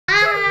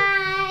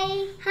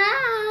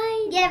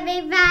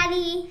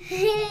everybody.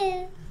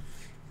 Hi.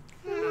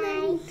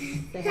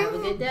 So have a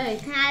good day.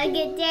 Have a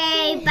good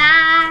day.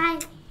 Bye,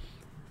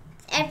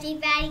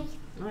 everybody.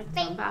 All right,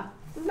 bye.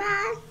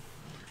 Bye.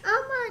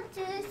 I want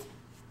this.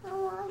 I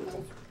want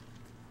this.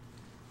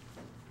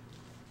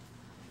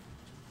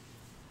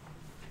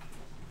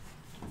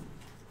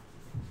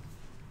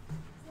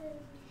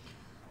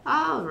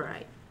 All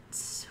right,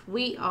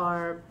 we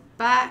are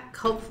back,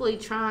 hopefully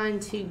trying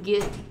to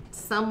get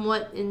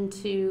somewhat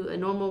into a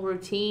normal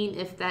routine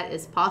if that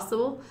is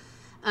possible.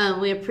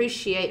 I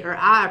appreciate,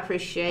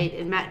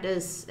 and Matt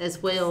does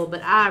as well,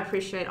 but I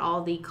appreciate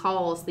all the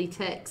calls, the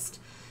text,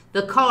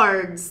 the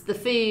cards, the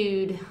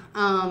food,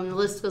 the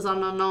list goes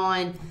on and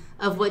on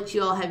of what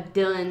you all have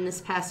done this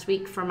past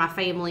week for my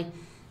family.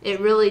 It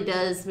really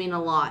does mean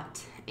a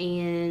lot,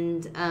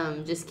 and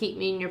just keep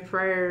me in your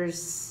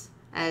prayers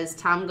as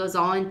time goes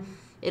on.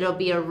 It'll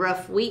be a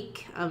rough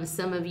week.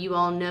 Some of you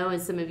all know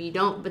and some of you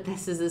don't, but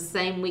this is the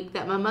same week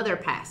that my mother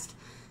passed.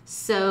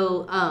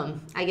 So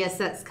I guess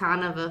that's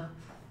kind of a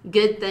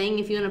good thing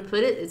if you want to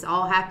put it. It's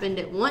all happened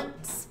at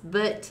once,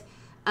 but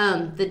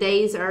the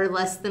days are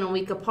less than a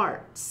week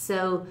apart.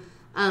 So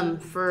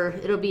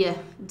it'll be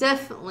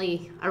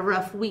definitely a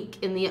rough week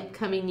in the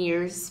upcoming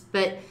years.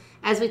 But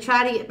as we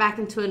try to get back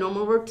into a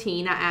normal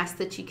routine, I ask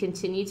that you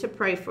continue to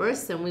pray for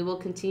us, and we will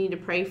continue to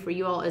pray for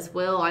you all as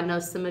well. I know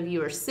some of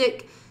you are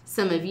sick.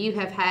 Some of you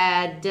have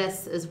had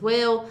deaths as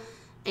well.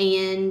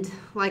 And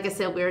like I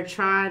said, we're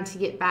trying to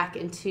get back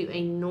into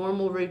a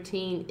normal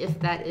routine if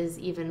that is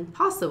even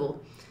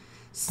possible.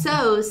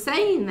 So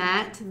saying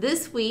that,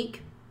 this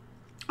week,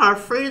 our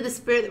fruit of the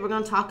Spirit that we're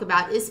going to talk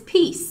about is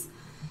peace.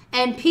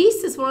 And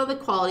peace is one of the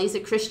qualities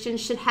that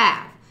Christians should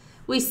have.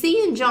 We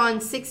see in John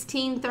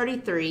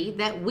 16:33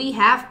 that we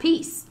have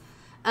peace.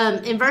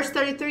 In verse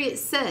 33 it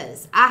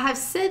says, I have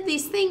said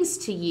these things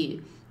to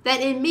you,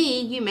 that in me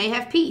you may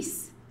have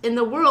peace. In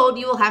the world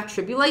you will have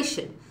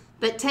tribulation,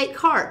 but take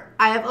heart,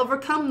 I have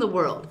overcome the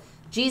world.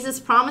 Jesus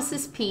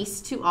promises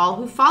peace to all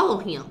who follow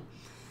him.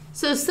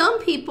 So some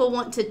people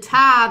want to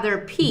tie their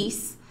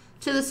peace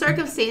to the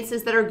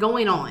circumstances that are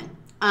going on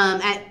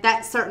at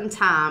that certain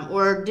time,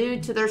 or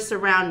due to their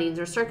surroundings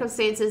or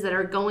circumstances that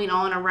are going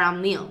on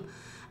around them.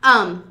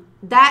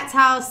 That's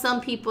how some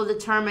people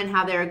determine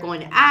how they're going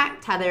to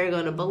act, how they're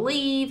going to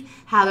believe,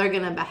 how they're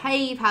going to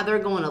behave, how they're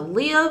going to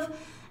live.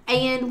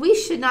 And we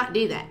should not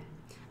do that.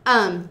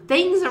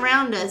 Things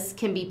around us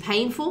can be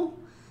painful.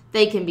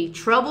 They can be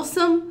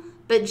troublesome.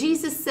 But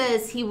Jesus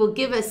says he will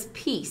give us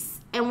peace.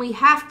 And we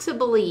have to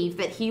believe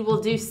that he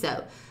will do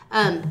so.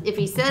 If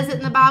he says it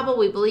in the Bible,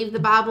 we believe the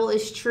Bible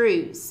is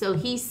true. So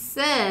he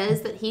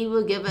says that he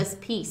will give us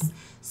peace.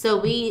 So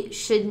we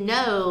should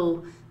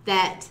know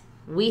that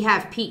we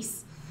have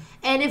peace.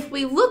 And if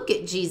we look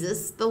at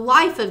Jesus, the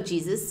life of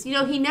Jesus,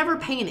 he never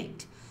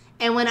panicked.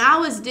 And when I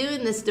was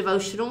doing this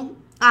devotional,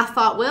 I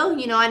thought, well,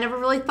 I never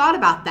really thought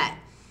about that.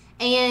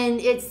 And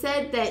it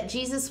said that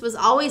Jesus was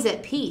always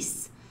at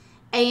peace.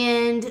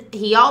 And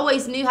he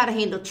always knew how to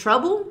handle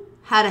trouble,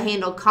 how to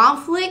handle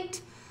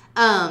conflict,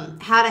 how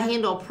to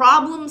handle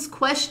problems,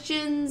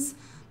 questions,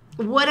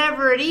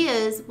 whatever it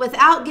is,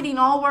 without getting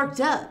all worked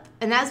up.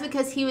 And that's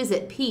because he was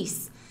at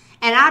peace.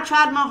 And I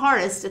tried my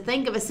hardest to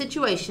think of a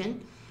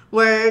situation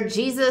where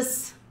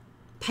Jesus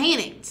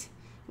panicked,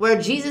 where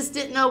Jesus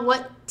didn't know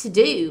what to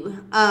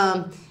do.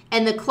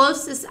 And the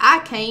closest I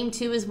came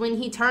to is when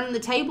he turned the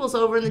tables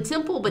over in the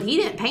temple, but he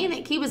didn't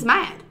panic. He was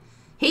mad.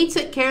 He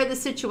took care of the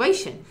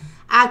situation.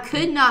 I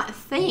could not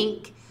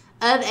think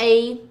of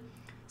a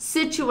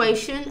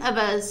situation, of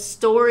a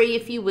story,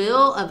 if you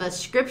will, of a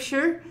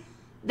scripture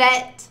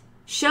that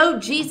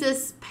showed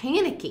Jesus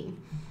panicking.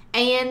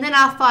 And then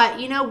I thought,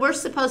 we're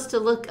supposed to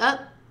look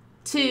up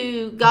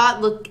to God,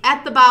 look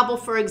at the Bible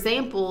for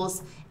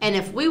examples. And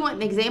if we want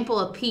an example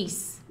of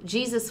peace,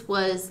 Jesus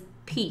was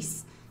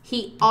peace.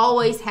 He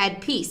always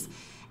had peace.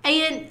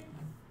 And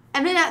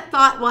then I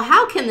thought, well,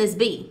 how can this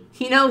be?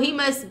 He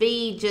must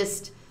be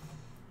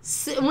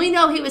we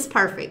know he was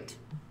perfect.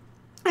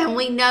 And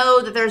we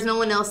know that there's no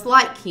one else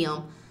like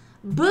him.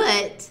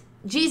 But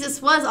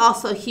Jesus was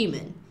also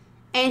human.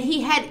 And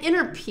he had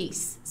inner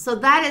peace. So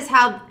that's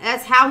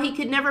how he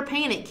could never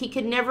panic. He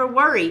could never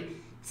worry.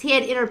 He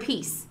had inner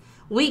peace.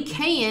 We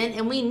can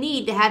and we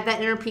need to have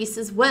that inner peace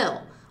as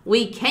well.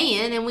 We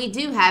can and we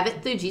do have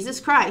it through Jesus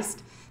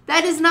Christ.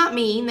 That does not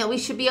mean that we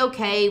should be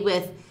okay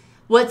with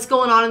what's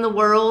going on in the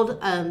world.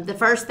 The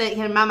first thing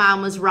in my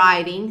mind was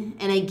rioting.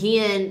 And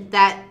again,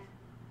 that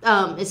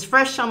is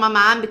fresh on my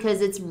mind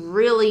because it's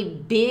really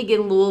big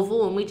in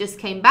Louisville. And we just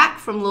came back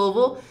from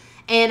Louisville.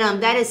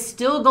 And that is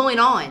still going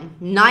on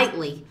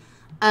nightly.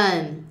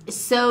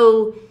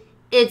 So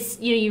it's,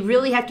 you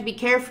really have to be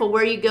careful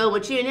where you go.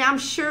 And I'm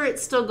sure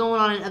it's still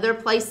going on in other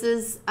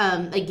places.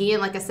 Again,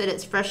 like I said,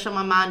 it's fresh on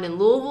my mind in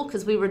Louisville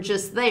because we were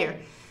just there.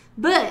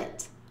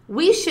 But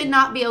we should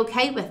not be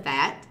okay with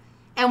that.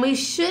 And we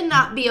should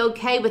not be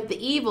okay with the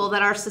evil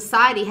that our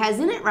society has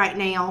in it right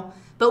now.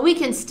 But we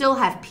can still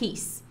have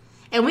peace.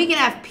 And we can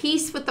have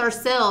peace with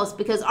ourselves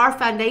because our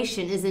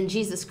foundation is in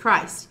Jesus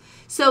Christ.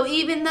 So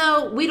even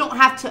though we don't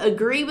have to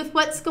agree with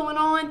what's going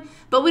on,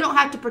 but we don't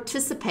have to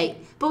participate,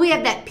 but we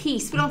have that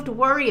peace. We don't have to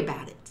worry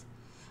about it.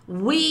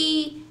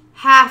 We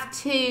have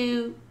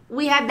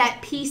that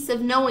peace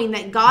of knowing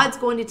that God's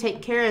going to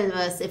take care of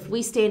us if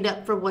we stand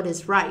up for what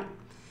is right.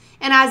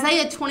 In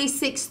Isaiah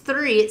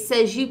 26:3, it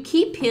says, "You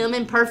keep him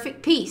in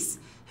perfect peace,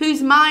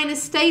 whose mind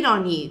is stayed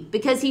on you,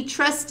 because he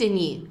trusts in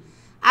you."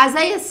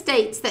 Isaiah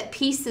states that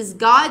peace is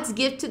God's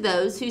gift to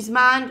those whose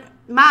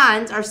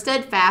minds are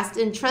steadfast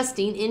and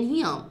trusting in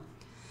him.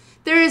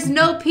 There is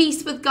no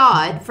peace with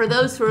God for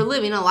those who are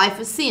living a life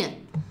of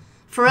sin.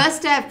 For us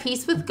to have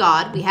peace with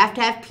God, we have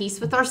to have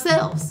peace with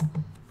ourselves.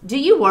 Do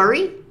you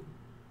worry?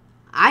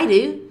 I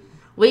do.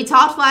 We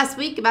talked last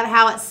week about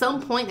how at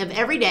some point of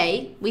every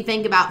day we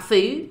think about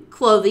food,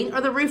 clothing, or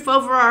the roof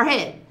over our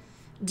head.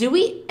 Do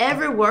we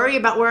ever worry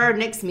about where our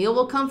next meal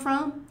will come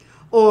from?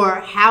 Or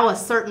how a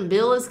certain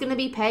bill is going to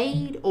be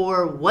paid?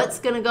 Or what's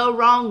going to go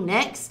wrong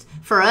next?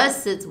 For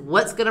us, it's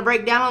what's going to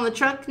break down on the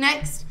truck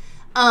next.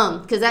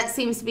 Because that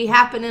seems to be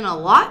happening a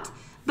lot.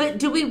 But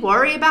do we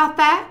worry about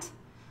that?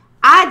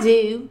 I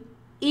do,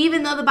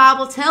 even though the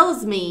Bible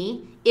tells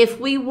me if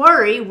we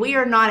worry, we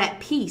are not at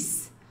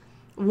peace.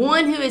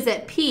 One who is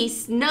at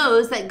peace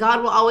knows that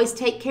God will always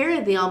take care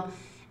of them.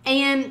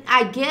 And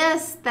I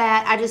guess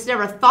that I just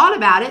never thought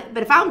about it.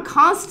 But if I'm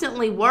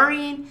constantly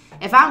worrying,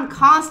 if I'm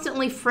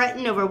constantly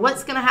fretting over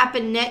what's going to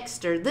happen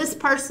next, or this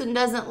person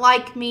doesn't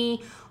like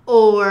me,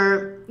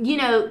 or,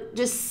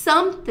 just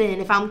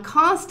something, if I'm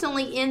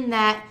constantly in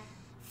that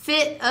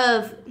fit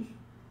of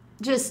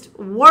just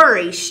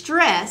worry,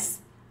 stress,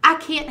 I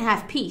can't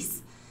have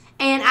peace.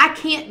 And I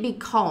can't be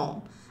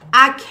calm.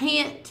 I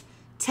can't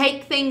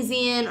take things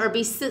in or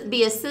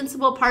be a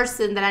sensible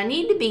person that I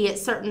need to be at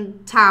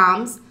certain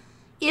times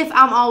if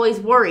I'm always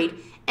worried.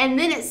 And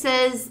then it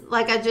says,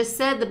 like I just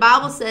said, the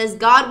Bible says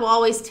God will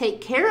always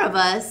take care of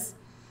us.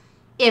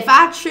 If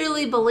I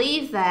truly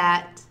believe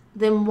that,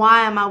 then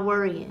why am I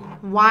worrying?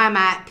 Why am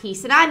I at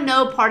peace? And I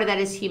know part of that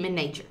is human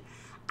nature.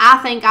 I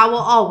think I will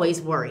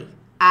always worry.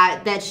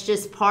 That's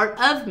just part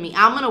of me.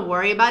 I'm going to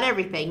worry about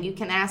everything. You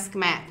can ask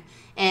Matt.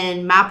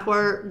 And my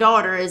poor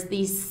daughter is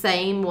the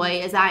same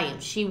way as I am.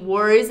 She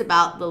worries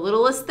about the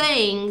littlest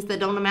things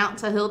that don't amount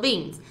to hill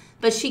beans.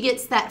 But she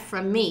gets that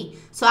from me.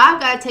 So I've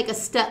got to take a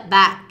step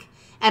back.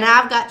 And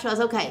I've got to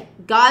realize, okay,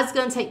 God's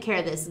going to take care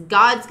of this.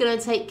 God's going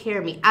to take care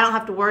of me. I don't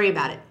have to worry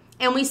about it.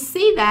 And we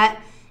see that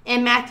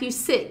in Matthew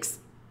 6,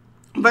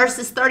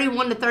 verses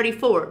 31 to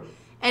 34.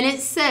 And it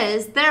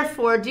says,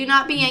 "Therefore, do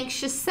not be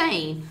anxious,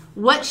 saying,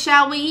 what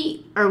shall we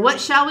eat? Or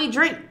what shall we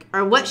drink?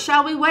 Or what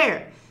shall we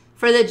wear?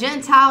 For the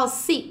Gentiles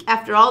seek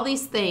after all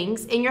these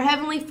things, and your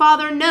heavenly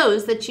Father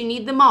knows that you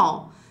need them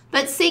all.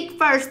 But seek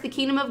first the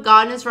kingdom of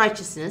God and his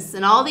righteousness,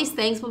 and all these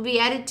things will be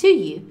added to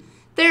you.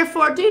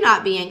 Therefore, do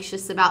not be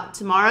anxious about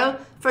tomorrow,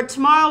 for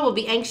tomorrow will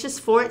be anxious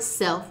for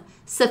itself.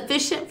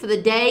 Sufficient for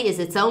the day is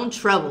its own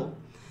trouble."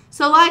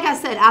 So like I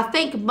said, I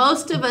think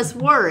most of us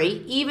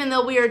worry, even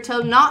though we are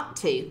told not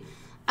to.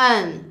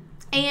 In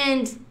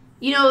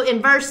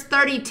verse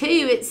 32,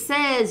 it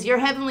says, your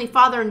heavenly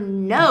Father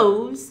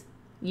knows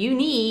you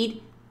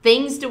need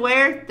things to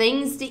wear,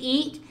 things to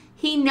eat.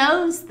 He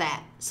knows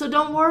that. So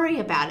don't worry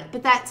about it.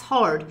 But that's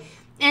hard.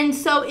 And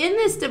so in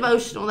this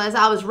devotional, as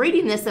I was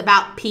reading this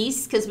about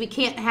peace, because we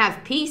can't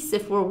have peace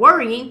if we're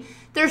worrying,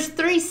 there's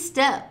 3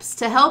 steps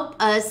to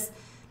help us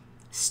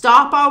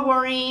stop our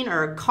worrying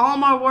or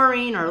calm our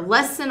worrying or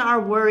lessen our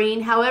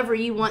worrying, however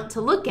you want to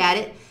look at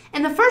it.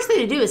 And the first thing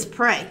to do is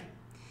pray.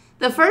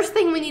 The first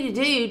thing we need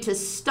to do to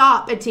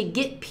stop and to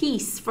get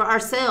peace for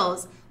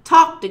ourselves,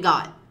 talk to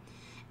God.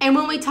 And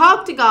when we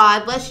talk to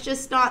God, let's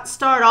just not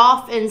start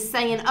off and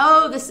saying,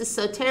 oh, this is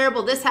so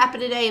terrible. This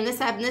happened today and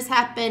this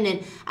happened.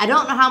 And I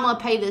don't know how I'm going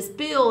to pay this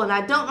bill. And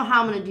I don't know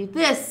how I'm going to do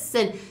this.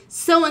 And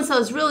so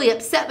is really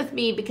upset with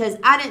me because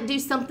I didn't do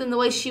something the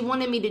way she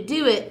wanted me to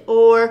do it,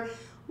 or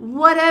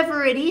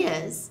whatever it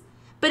is.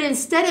 But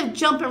instead of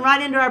jumping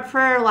right into our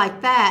prayer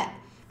like that,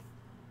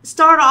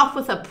 start off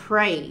with a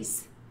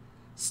praise.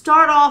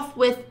 Start off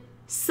with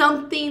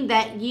something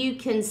that you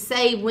can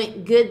say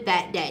went good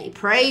that day.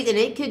 Praise, and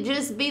it could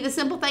just be the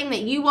simple thing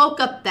that you woke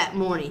up that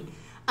morning.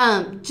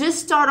 Just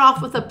start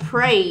off with a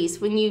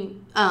praise when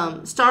you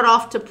start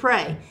off to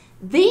pray.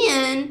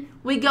 Then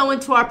we go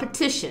into our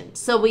petition.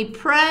 So we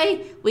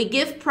pray, we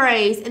give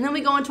praise, and then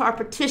we go into our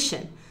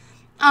petition.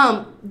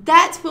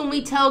 That's when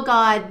we tell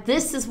God,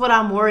 this is what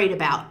I'm worried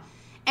about.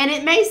 And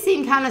it may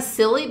seem kind of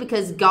silly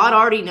because God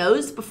already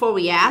knows before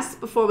we ask,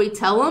 before we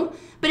tell him,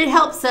 but it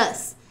helps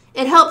us.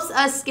 It helps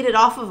us get it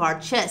off of our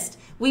chest.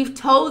 We've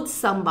told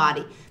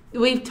somebody.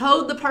 We've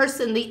told the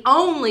person, the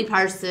only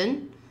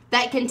person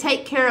that can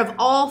take care of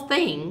all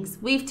things.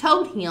 We've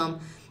told him.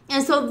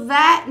 And so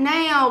that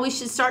now we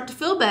should start to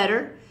feel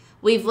better.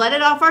 We've let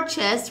it off our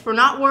chest. We're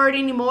not worried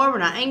anymore. We're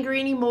not angry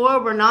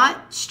anymore. We're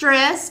not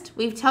stressed.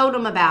 We've told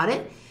him about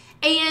it.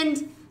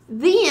 And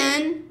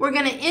then we're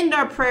going to end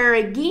our prayer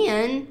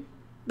again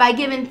by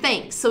giving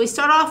thanks. So we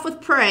start off with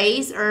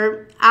praise,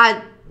 or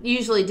I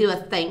usually do a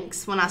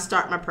thanks when I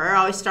start my prayer.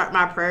 I always start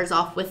my prayers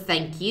off with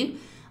thank you.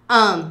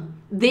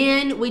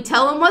 Then we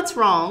tell them what's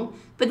wrong,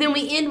 but then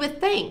we end with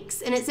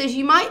thanks. And it says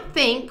you might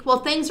think, well,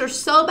 things are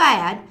so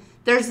bad,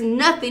 there's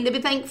nothing to be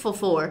thankful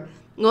for.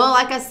 Well,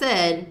 like I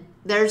said,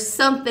 there's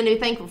something to be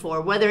thankful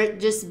for, whether it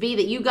just be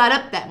that you got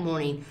up that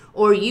morning,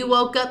 or you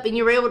woke up and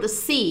you were able to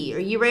see, or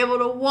you were able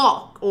to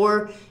walk,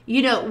 or,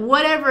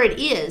 whatever it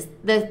is,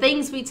 the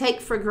things we take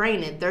for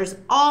granted, there's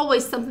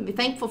always something to be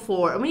thankful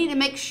for. And we need to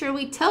make sure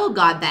we tell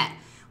God that.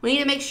 We need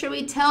to make sure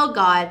we tell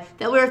God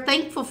that we're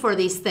thankful for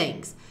these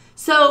things.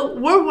 So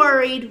we're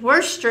worried,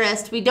 we're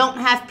stressed, we don't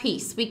have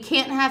peace. We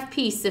can't have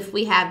peace if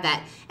we have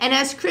that. And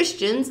as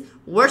Christians,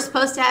 we're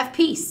supposed to have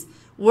peace.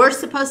 We're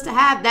supposed to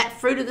have that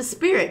fruit of the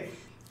Spirit.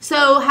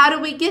 So how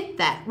do we get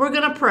that? We're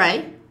going to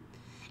pray.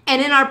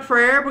 And in our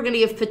prayer, we're going to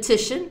give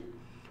petition.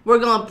 We're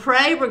going to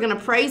pray. We're going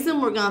to praise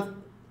him. We're going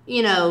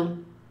to,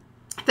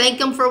 thank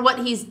him for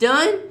what he's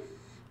done.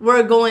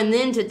 We're going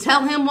then to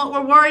tell him what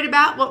we're worried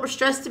about, what we're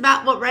stressed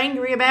about, what we're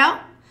angry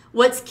about,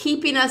 what's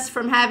keeping us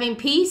from having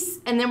peace.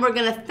 And then we're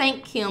going to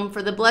thank him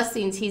for the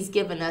blessings he's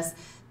given us.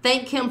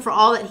 Thank him for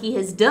all that he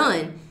has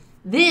done.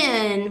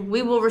 Then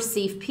we will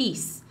receive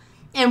peace.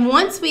 And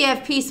once we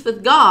have peace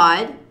with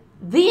God,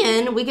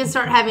 then we can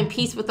start having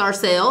peace with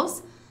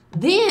ourselves.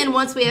 Then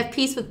once we have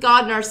peace with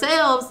God and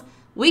ourselves,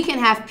 we can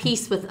have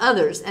peace with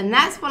others. And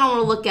that's what I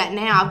want to look at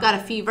now. I've got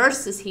a few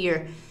verses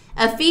here.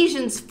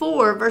 Ephesians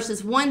 4,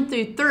 verses 1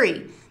 through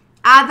 3.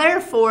 I,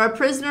 therefore, a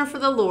prisoner for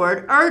the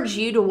Lord, urge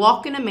you to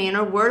walk in a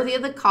manner worthy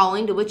of the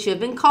calling to which you have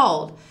been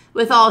called,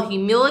 with all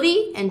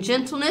humility and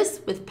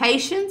gentleness, with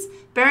patience,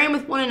 bearing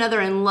with one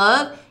another in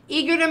love,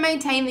 eager to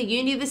maintain the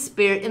unity of the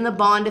Spirit in the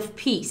bond of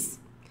peace.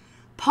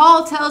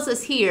 Paul tells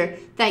us here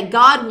that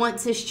God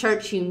wants his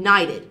church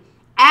united,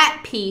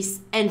 at peace,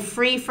 and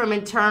free from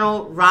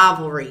internal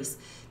rivalries.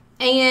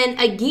 And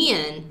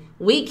again,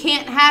 we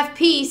can't have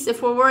peace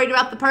if we're worried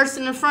about the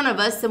person in front of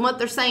us and what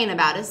they're saying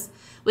about us.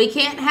 We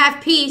can't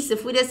have peace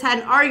if we just had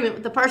an argument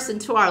with the person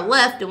to our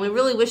left and we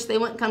really wish they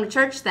wouldn't come to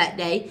church that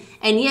day.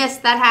 And yes,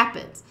 that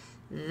happens.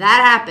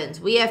 That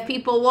happens. We have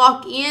people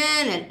walk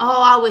in and,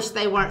 I wish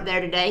they weren't there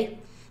today.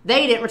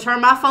 They didn't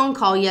return my phone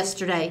call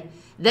yesterday.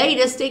 They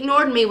just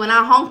ignored me when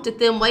I honked at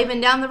them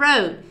waving down the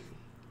road.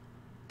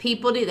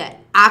 People do that.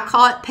 I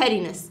call it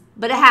pettiness,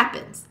 but it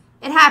happens.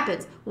 It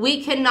happens.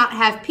 We cannot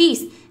have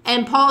peace.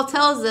 And Paul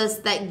tells us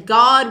that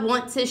God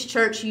wants his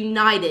church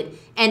united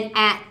and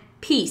at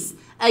peace.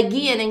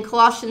 Again, in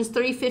Colossians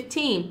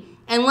 3:15,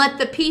 and let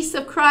the peace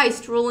of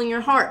Christ rule in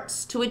your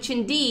hearts, to which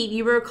indeed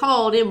you were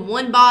called in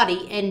one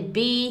body, and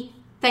be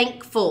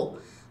thankful.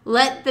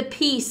 Let the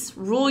peace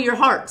rule your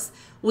hearts.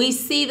 We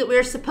see that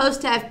we're supposed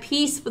to have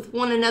peace with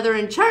one another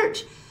in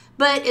church,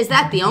 but is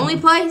that the only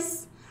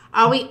place?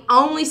 Are we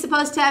only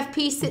supposed to have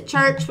peace at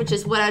church, which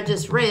is what I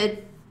just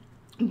read?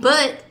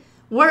 But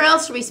where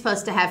else are we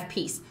supposed to have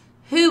peace?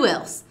 Who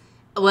else?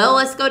 Well,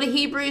 let's go to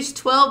Hebrews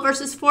 12,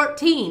 verses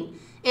 14.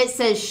 It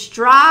says,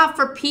 strive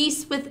for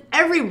peace with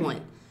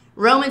everyone.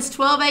 Romans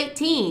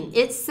 12:18,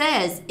 it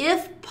says,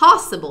 if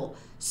possible,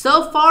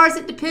 so far as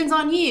it depends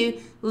on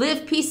you,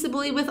 live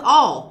peaceably with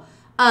all.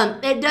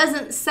 It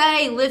doesn't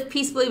say live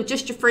peaceably with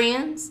just your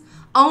friends,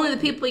 only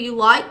the people you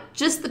like,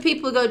 just the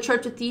people who go to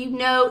church with you.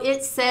 No,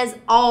 it says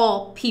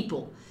all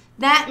people.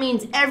 That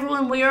means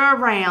everyone we are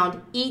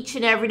around each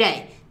and every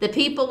day. The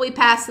people we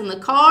pass in the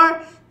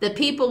car, the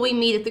people we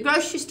meet at the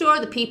grocery store,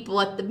 the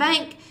people at the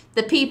bank,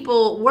 the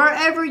people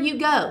wherever you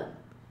go.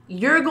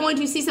 You're going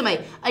to see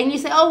somebody. And you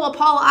say, oh, well,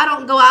 Paula, I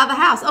don't go out of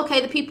the house. Okay,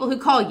 the people who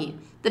call you,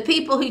 the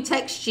people who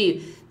text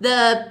you,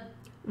 the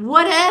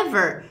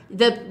whatever,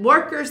 the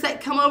workers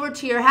that come over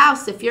to your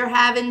house if you're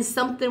having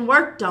something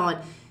worked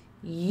on.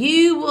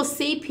 You will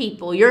see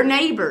people, your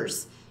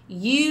neighbors.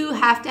 You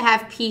have to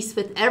have peace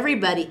with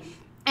everybody.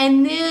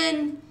 And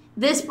then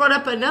this brought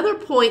up another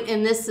point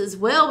in this as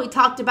well. We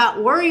talked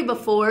about worry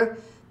before,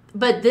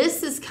 but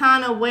this is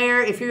kind of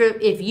where if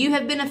you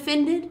have been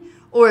offended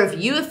or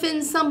if you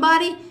offend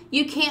somebody,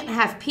 you can't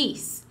have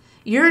peace.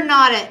 You're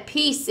not at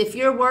peace if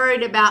you're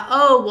worried about,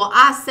 oh, well,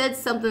 I said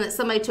something that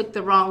somebody took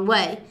the wrong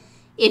way.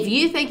 If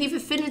you think you've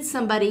offended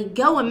somebody,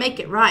 go and make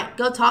it right.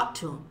 Go talk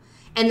to them.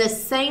 And the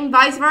same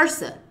vice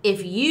versa.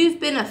 If you've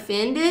been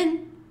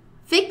offended,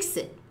 fix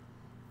it.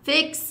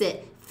 Fix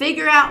it.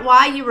 Figure out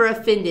why you were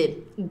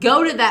offended.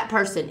 Go to that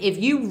person. If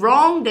you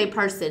wronged a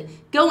person,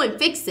 go and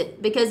fix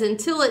it. Because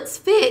until it's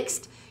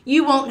fixed,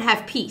 you won't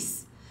have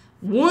peace.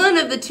 One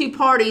of the two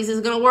parties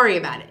is going to worry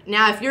about it.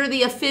 Now, if you're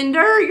the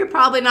offender, you're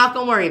probably not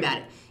going to worry about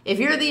it. If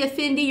you're the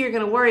offendee, you're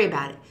going to worry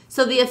about it.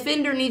 So the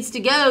offender needs to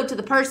go to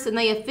the person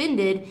they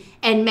offended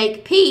and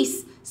make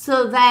peace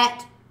so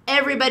that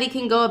everybody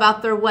can go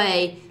about their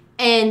way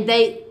and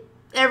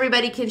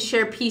everybody can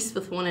share peace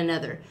with one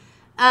another.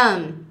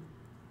 And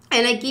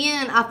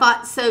again, I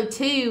thought so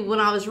too when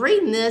I was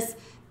reading this.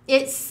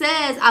 It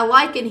says, I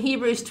like in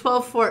Hebrews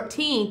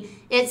 12:14,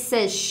 it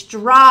says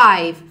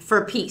strive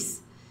for peace.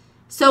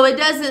 So it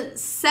doesn't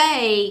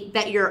say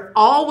that you're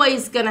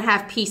always going to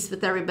have peace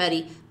with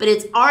everybody, but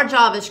it's our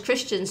job as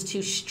Christians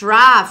to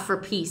strive for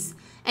peace.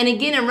 And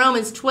again in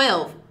Romans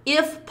 12,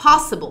 if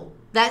possible,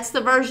 that's the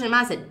version of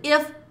mine said,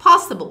 if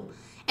possible.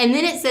 And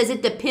then it says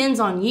it depends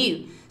on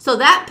you. So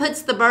that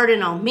puts the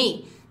burden on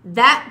me.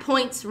 That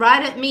points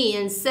right at me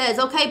and says,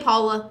 okay,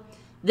 Paula,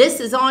 this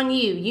is on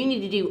you. You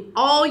need to do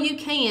all you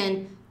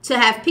can to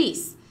have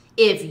peace.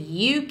 If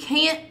you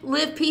can't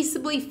live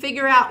peaceably,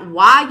 figure out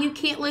why you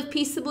can't live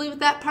peaceably with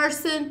that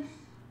person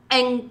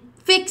and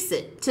fix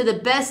it to the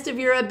best of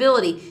your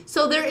ability.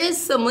 So there is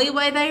some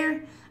leeway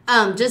there.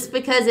 Just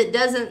because it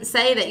doesn't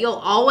say that you'll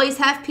always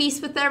have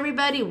peace with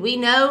everybody. We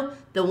know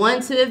the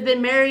ones who have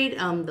been married,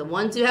 the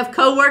ones who have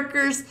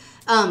coworkers,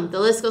 the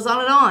list goes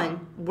on and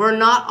on. We're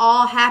not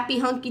all happy,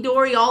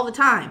 hunky-dory all the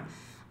time.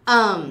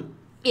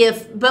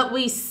 But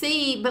we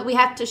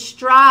have to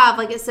strive,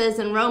 like it says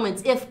in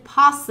Romans, if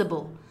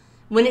possible.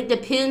 When it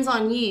depends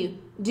on you,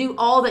 do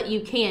all that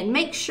you can.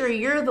 Make sure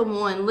you're the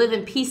one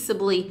living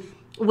peaceably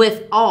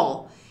with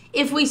all.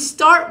 If we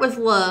start with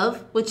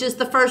love, which is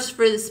the first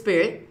fruit of the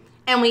Spirit,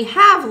 and we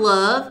have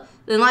love,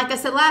 then like I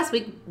said last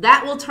week,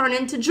 that will turn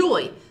into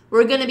joy.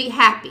 We're going to be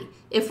happy.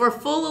 If we're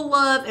full of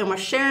love and we're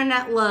sharing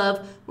that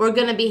love, we're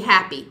going to be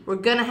happy. We're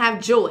going to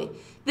have joy.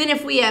 Then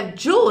if we have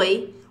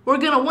joy, we're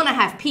going to want to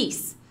have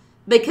peace.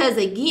 Because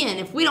again,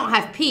 if we don't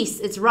have peace,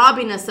 it's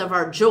robbing us of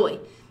our joy.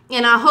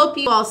 And I hope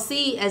you all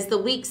see as the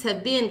weeks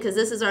have been, because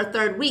this is our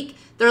third week,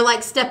 they're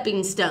like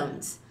stepping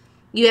stones.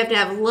 You have to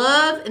have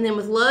love, and then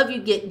with love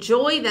you get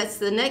joy. That's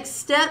the next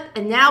step,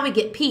 and now we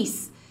get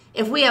peace.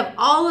 If we have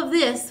all of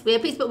this, we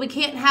have peace, but we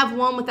can't have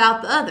one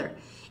without the other.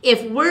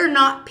 If we're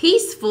not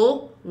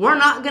peaceful, we're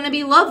not going to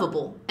be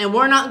lovable, and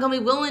we're not going to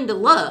be willing to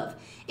love.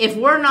 If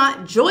we're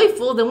not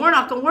joyful, then we're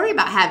not going to worry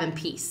about having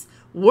peace.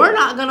 We're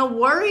not going to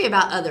worry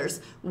about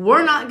others.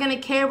 We're not going to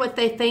care what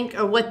they think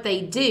or what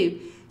they do.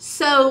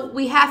 So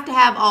we have to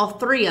have all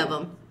three of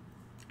them.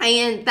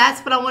 And that's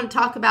what I want to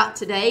talk about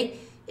today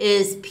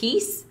is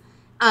peace.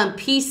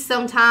 Peace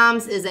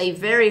sometimes is a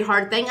very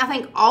hard thing. I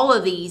think all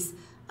of these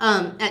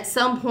at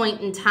some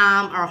point in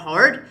time are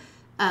hard.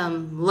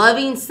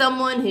 Loving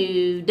someone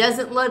who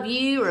doesn't love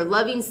you, or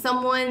loving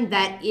someone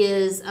that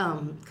is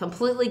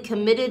completely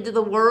committed to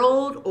the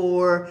world,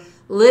 or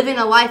living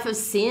a life of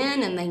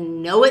sin and they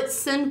know it's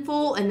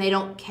sinful and they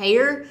don't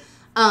care.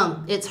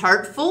 It's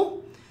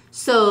hurtful.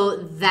 So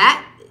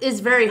that is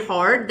very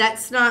hard.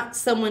 That's not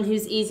someone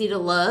who's easy to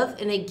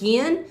love. And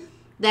again,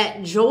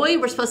 that joy,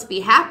 we're supposed to be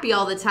happy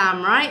all the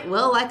time, right?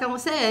 Well, like I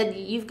said,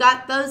 you've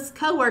got those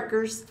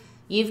coworkers,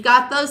 you've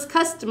got those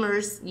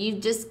customers,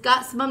 you've just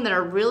got some of them that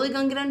are really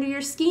going to get under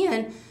your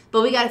skin,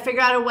 but we got to figure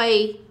out a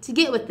way to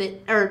get with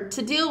it, or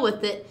to deal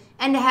with it,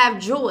 and to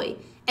have joy.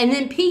 And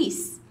then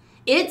peace.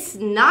 It's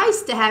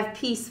nice to have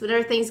peace when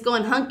everything's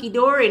going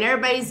hunky-dory and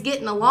everybody's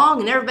getting along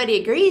and everybody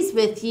agrees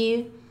with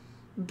you.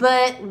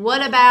 But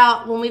what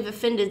about when we've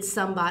offended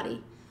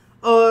somebody?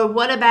 Or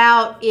what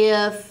about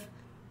if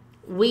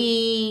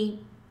we,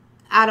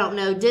 I don't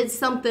know, did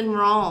something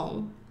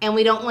wrong and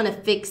we don't want to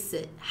fix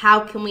it? How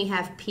can we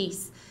have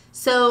peace?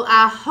 So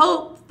I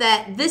hope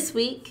that this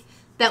week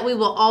that we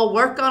will all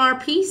work on our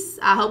peace.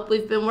 I hope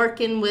we've been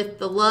working with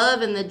the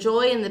love and the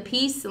joy and the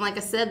peace. And like I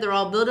said, they're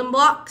all building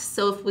blocks.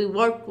 So if we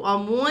work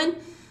on one,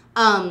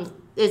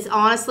 it's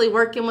honestly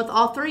working with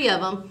all three of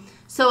them.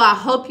 So I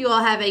hope you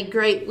all have a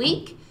great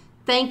week.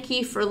 Thank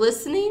you for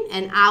listening,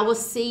 and I will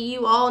see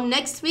you all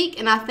next week.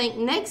 And I think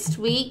next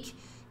week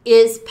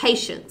is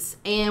patience.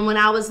 And when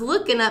I was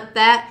looking up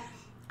that,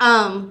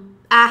 I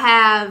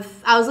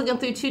was looking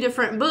through two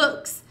different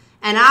books,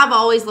 and I've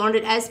always learned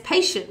it as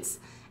patience.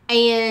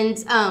 And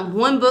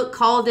one book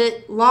called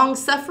it long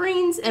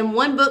sufferings, and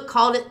one book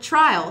called it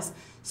trials.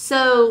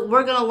 So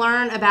we're going to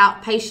learn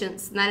about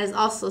patience, and that is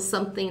also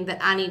something that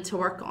I need to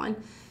work on.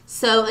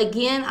 So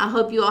again, I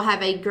hope you all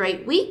have a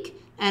great week,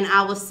 and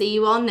I will see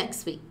you all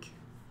next week.